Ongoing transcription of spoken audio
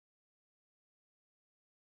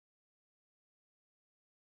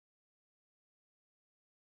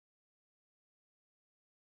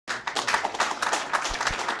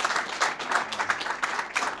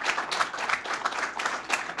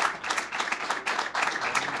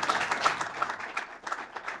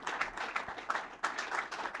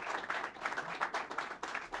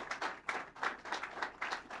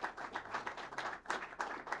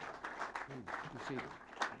seated.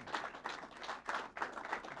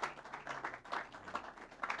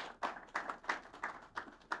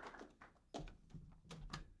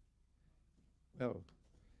 Well,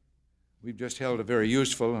 we've just held a very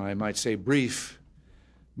useful, and I might say brief,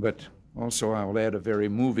 but also I'll add a very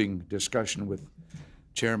moving discussion with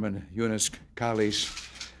Chairman Yunis Khalis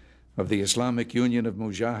of the Islamic Union of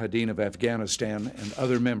Mujahideen of Afghanistan and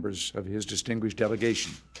other members of his distinguished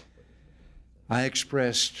delegation. I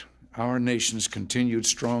expressed our nation's continued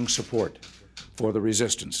strong support for the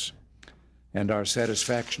resistance and our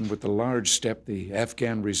satisfaction with the large step the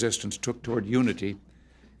Afghan resistance took toward unity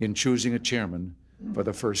in choosing a chairman for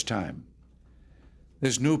the first time.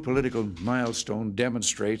 This new political milestone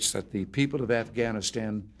demonstrates that the people of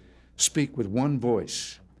Afghanistan speak with one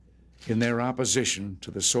voice in their opposition to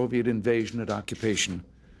the Soviet invasion and occupation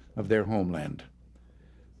of their homeland.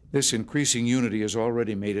 This increasing unity has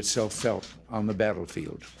already made itself felt on the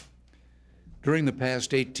battlefield. During the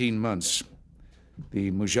past 18 months, the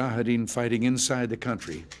Mujahideen fighting inside the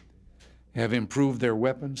country have improved their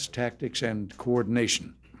weapons, tactics, and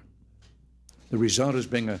coordination. The result has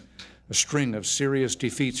been a string of serious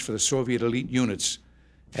defeats for the Soviet elite units,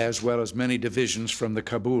 as well as many divisions from the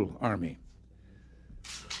Kabul army.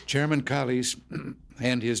 Chairman Khalis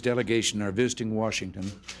and his delegation are visiting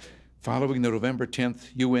Washington following the November 10th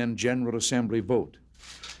UN General Assembly vote,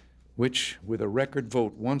 which, with a record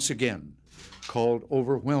vote once again, called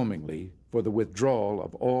overwhelmingly for the withdrawal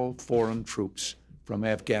of all foreign troops from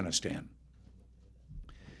Afghanistan.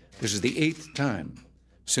 This is the 8th time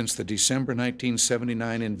since the December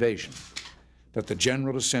 1979 invasion that the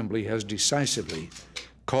General Assembly has decisively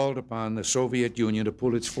called upon the Soviet Union to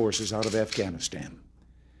pull its forces out of Afghanistan.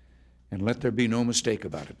 And let there be no mistake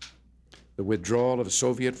about it. The withdrawal of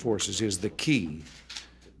Soviet forces is the key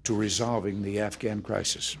to resolving the Afghan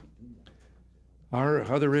crisis. Our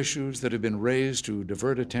other issues that have been raised to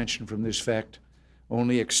divert attention from this fact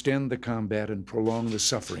only extend the combat and prolong the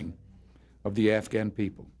suffering of the Afghan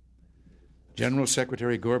people. General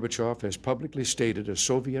Secretary Gorbachev has publicly stated a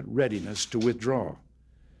Soviet readiness to withdraw.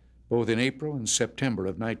 Both in April and September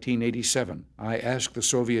of 1987, I asked the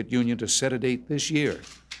Soviet Union to set a date this year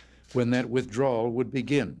when that withdrawal would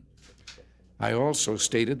begin. I also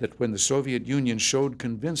stated that when the Soviet Union showed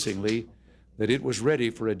convincingly that it was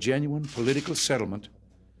ready for a genuine political settlement,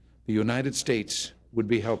 the United States would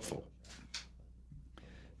be helpful.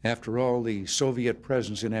 After all, the Soviet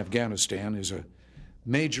presence in Afghanistan is a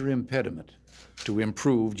major impediment to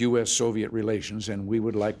improved U.S.-Soviet relations, and we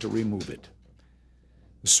would like to remove it.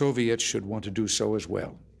 The Soviets should want to do so as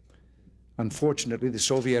well. Unfortunately, the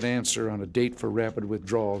Soviet answer on a date for rapid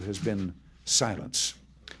withdrawal has been silence.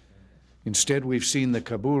 Instead, we've seen the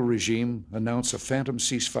Kabul regime announce a phantom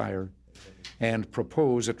ceasefire and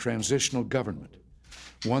propose a transitional government,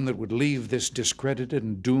 one that would leave this discredited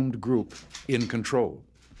and doomed group in control.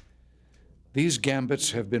 These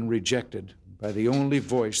gambits have been rejected by the only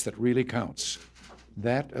voice that really counts,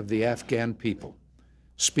 that of the Afghan people,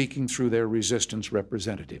 speaking through their resistance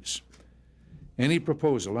representatives. Any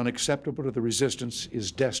proposal unacceptable to the resistance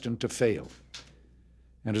is destined to fail.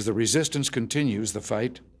 And as the resistance continues the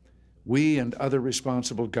fight, we and other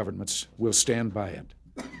responsible governments will stand by it.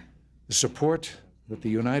 The support that the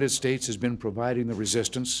United States has been providing the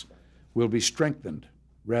resistance will be strengthened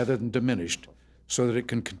rather than diminished so that it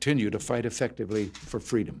can continue to fight effectively for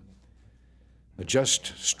freedom. A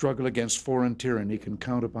just struggle against foreign tyranny can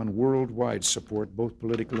count upon worldwide support, both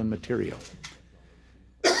political and material.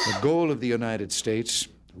 The goal of the United States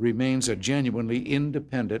remains a genuinely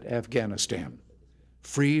independent Afghanistan,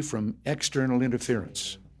 free from external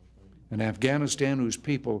interference, an Afghanistan whose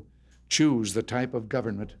people choose the type of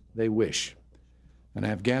government they wish, an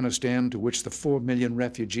Afghanistan to which the 4 million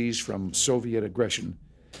refugees from Soviet aggression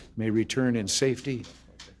may return in safety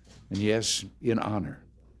and, yes, in honor.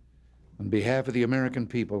 On behalf of the American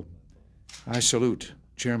people, I salute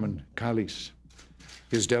Chairman Khalis,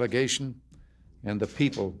 his delegation, and the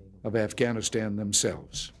people of Afghanistan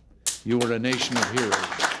themselves. You are a nation of heroes.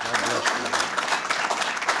 God bless you.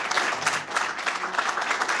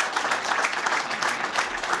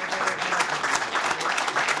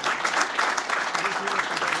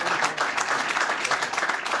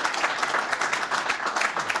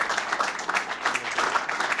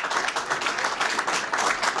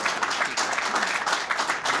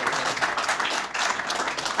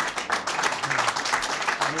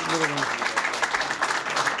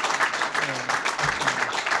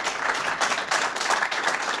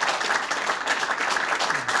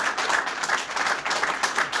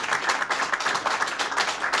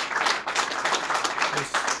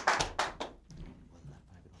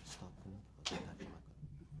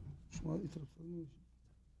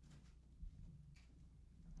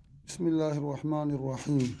 بسم الله الرحمن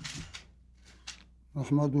الرحيم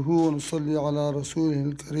نحمده ونصلي على رسوله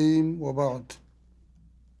الكريم وبعد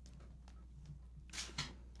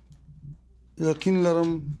يقين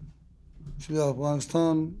لرم في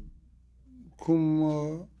أفغانستان كم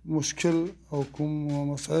مشكل أو كم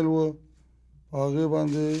مسائل و هغه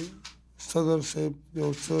باندې صدر صاحب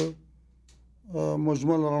یو څه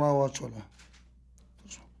مجمل رڼا واچوله.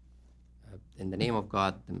 In the name of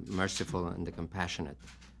God, the merciful and the compassionate.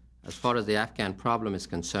 As far as the Afghan problem is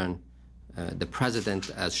concerned, the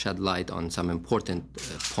president has shed light on some important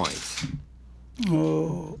points.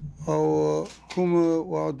 او کوم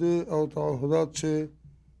وعده او تعهدات چې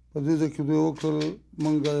په دې کې دوی وکړل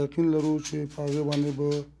موږ یقین لرو چې په هغه باندې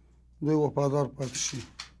به دوی وفادار پاتې شي.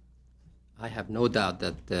 I have no doubt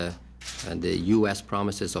that the U.S.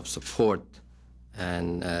 promises of support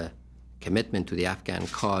and commitment to the Afghan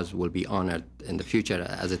cause will be honored in the future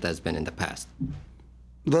as it has been in the past.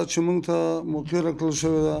 دا چې موږ ته موقع راکړل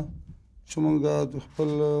شوې ده چې موږ د خپل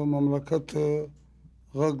مملکت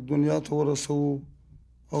غږ دنیا ته ورسوو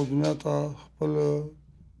او دنیا ته خپل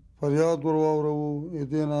فریاد ور واورو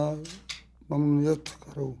دې نه ممنونیت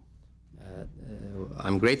ښکاروو.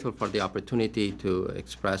 I'm grateful for the opportunity to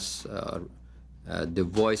express the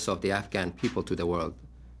voice of the Afghan people to the world.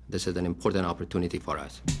 This is an important opportunity for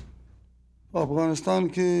us. افغانستان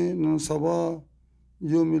کې نن سبا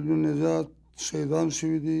 1 ملیون زیات شهیدان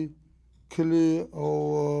شوي دي کلی او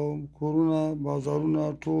کورونه بازارونه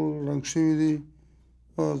ټول رنګ شوي دي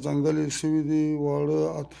ځنګل شوي دي واړه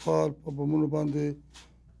اطفال په بمونو باندې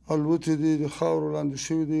الوتې دي د خاورو لاندې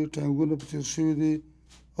شوي دي ټانګونه په تیر شوي دي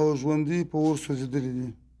او ژوندي په اور سوځېدلي دي.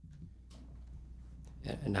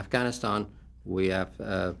 In Afghanistan, we have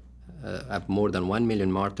more than 1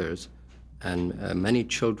 million martyrs, and many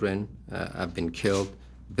children have been killed,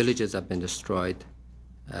 villages have been destroyed,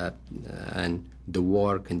 and the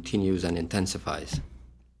war continues and intensifies.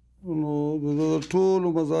 نو د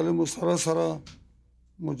ټولو مظالمو سره سره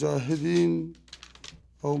مجاهدین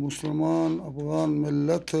او مسلمان افغان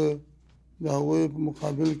ملت د هغوی په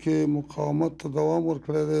مقابل کې مقاومت ته دوام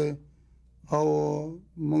ورکړی دی او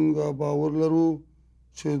موږ باور لرو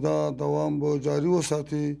چې دا دوام به جاري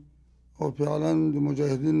وساتي او فعلا د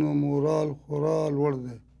مجاهدینو مورال خورا لوړ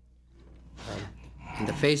دی. In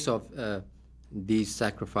the face of these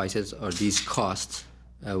sacrifices or these costs,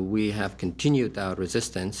 we have continued our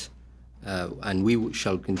resistance and we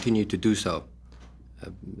shall continue to do so.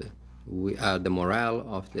 The morale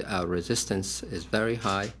of our resistance is very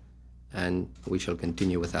high and we shall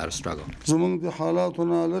continue with our struggle. زمونږ د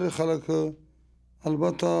حالاتونه لري خلک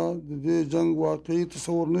البته د دې جنگ واقعي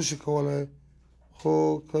تصور نشي کولای خو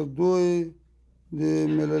که دوی د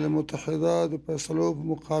ملل متحده د فیصلو په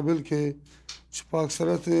مقابل کې چې په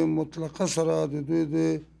اکثریت مطلقه سره د دوی د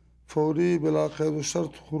فوري بلا قید و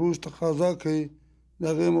شرط خروج تقاضا کوي د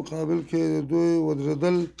هغې مقابل کې د دوی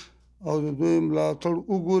ودرېدل او د دوی ملاتړ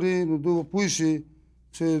وګوري نو دوی به پوه شي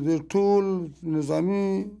چې د ټول نظامي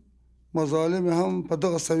مظالم هم په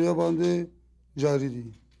دغه سویه باندې جاری دي.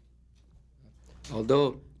 Although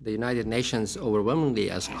the United Nations overwhelmingly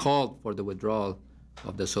has called for the withdrawal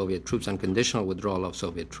of the Soviet troops, unconditional withdrawal of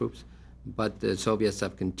Soviet troops, but the Soviets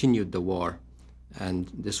have continued the war, and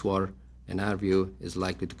this war, in our view, is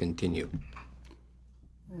likely to continue.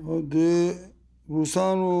 د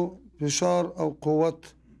روسانو فشار او قوت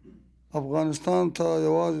افغانستان ته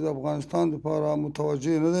یوازې د افغانستان لپاره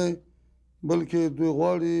متوجه نه دی بلکې دوی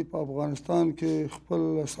غواړي په افغانستان کې خپل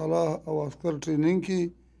صلاح او عسکر ټریننګ کړي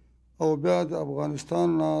او بیا د افغانستان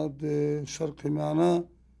نه د شرق میانه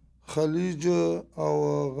خلیج او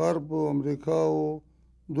غرب امریکا او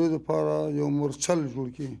دوی لپاره یو مورچل جوړ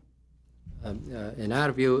کړي. In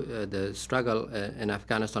our view, the struggle in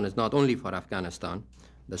Afghanistan is not only for Afghanistan.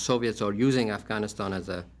 The Soviets are using Afghanistan as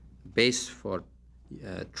a base for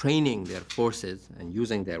training their forces and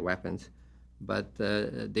using their weapons, but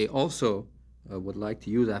they also would like to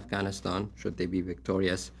use Afghanistan, should they be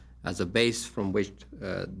victorious, as a base from which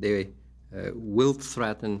they will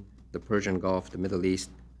threaten the Persian Gulf, the Middle East,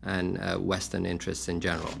 and Western interests in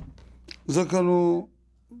general. ځکه نو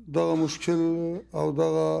دغه مشکل او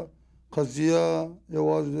دغه قضیه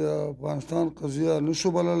یوازې د افغانستان قضیه نشو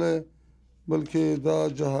بللی بلکې دا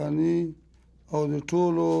جهاني او د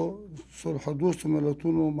ټولو صلح دوستو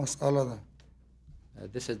ملتونو مسأله ده.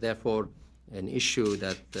 This is therefore an issue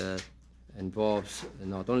that involves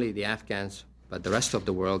not only the Afghans but the rest of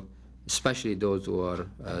the world, especially those who are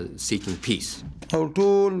seeking peace. او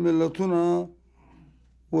ټول ملتونه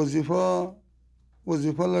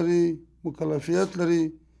وظیفه لري مکلفیت لري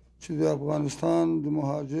چې د افغانستان د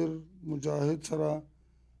مهاجر مجاهد سره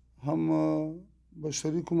هم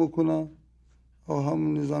بشري کومکونه او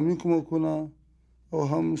هم نظامی کومکونه او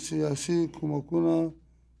هم سیاسي کومکونه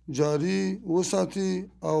جاری وساتي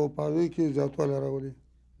او پاره کې زیاتوالی راولي.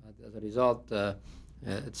 As a result,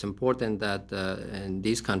 it's important that in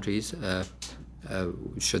these countries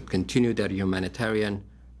should continue their humanitarian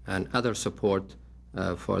and other support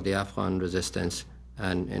for the Afghan resistance,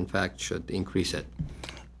 and in fact should increase it.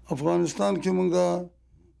 افغانستان کې مونږه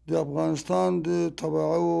د افغانستان د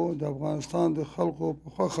تبعو د افغانستان د خلکو په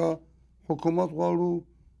خوخه حکومت غواړو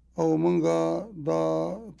او مونږه دا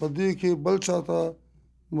په دې کې بل چاته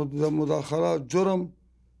مداخله جرم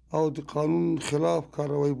او د قانون خلاف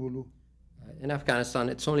کاروایی بولو. In Afghanistan,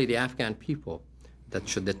 it's only the Afghan people that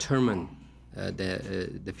should determine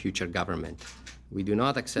the future government. We do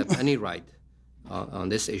not accept any right on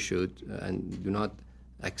this issue and do not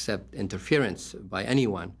accept interference by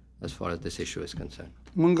anyone as far as this issue is concerned.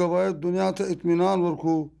 مونږ باید دنیا ته اطمینان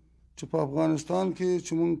ورکو چې په افغانستان کې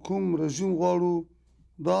چې مونږ کوم رژیم غواړو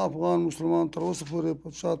دا افغان مسلمان تر اوسه پورې په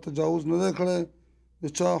چا تجاوز نه دی کړی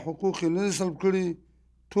د چا حقوق یې نه دي سلب کړي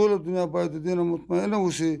ټوله دنیا باید د دې نه مطمئنه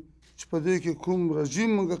اوسي چې په دې کې کوم رژیم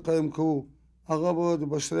مونږ قایم کوو هغه به د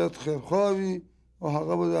بشریت خیرخواه وي او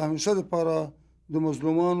هغه به د همیشه دپاره د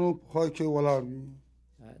مظلومانو په خوا کې ولاړ وي.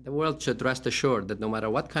 The world should rest assured that no matter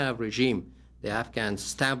what kind of regime the Afghans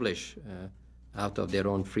establish out of their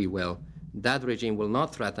own free will, that regime will not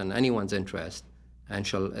threaten anyone's interest and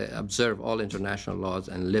shall observe all international laws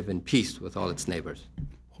and live in peace with all its neighbors.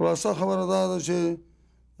 خلاصه خبره دا ده چې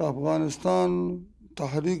افغانستان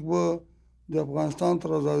تحریک به د افغانستان تر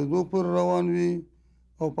آزادېدو پورې روان وي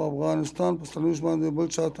او په افغانستان په سرنوشت باندې بل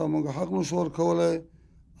چاته موږ حق نشو ورکولی.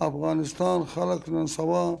 افغانستان خلک نن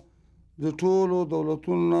سبا د ټولو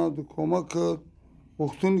دولتونو نه د کومک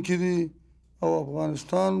غوښتونکي دي او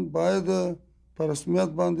افغانستان باید په رسمیت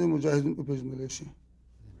باندې مجاهدین وپېژندلی شي.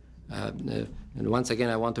 And once again,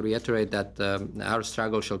 I want to reiterate that our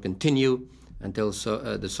struggle shall continue until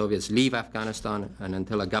the Soviets leave Afghanistan and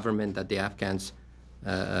until a government that the Afghans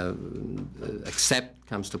accept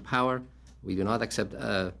comes to power. We do not accept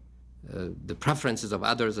the preferences of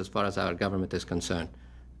others as far as our government is concerned.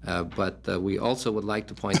 But we also would like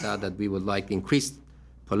to point out that we would like increased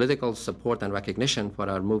political support and recognition for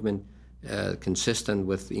our movement consistent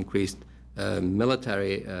with increased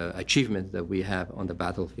military achievements that we have on the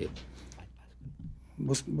battlefield.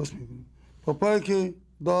 په پای کې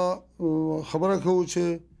دا خبره کوو چې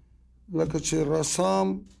لکه چې رسام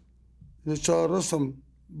د چا رسم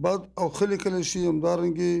بد او ښه لیکلی شي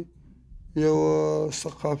همدارنګې یو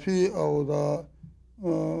ثقافي او دا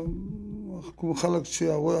کوم خلک چې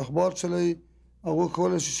هغوی اخبار چلوي هغوی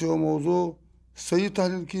کولی شي چې یو موضوع صحیح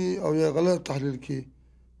تحلیل کړي او یا غلط تحلیل کړي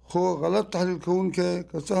خو غلط تحلیل کوونکی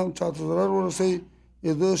که څه هم چاته ضرر ورسوي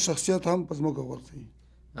د شخصیت هم په ځمکه غورځوي.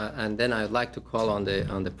 And then I would like to call on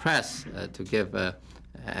the press to give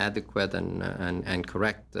adequate and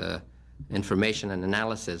correct information and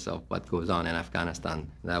analysis of what goes on in Afghanistan.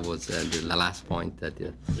 That was the last point that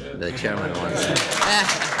the chairman wants.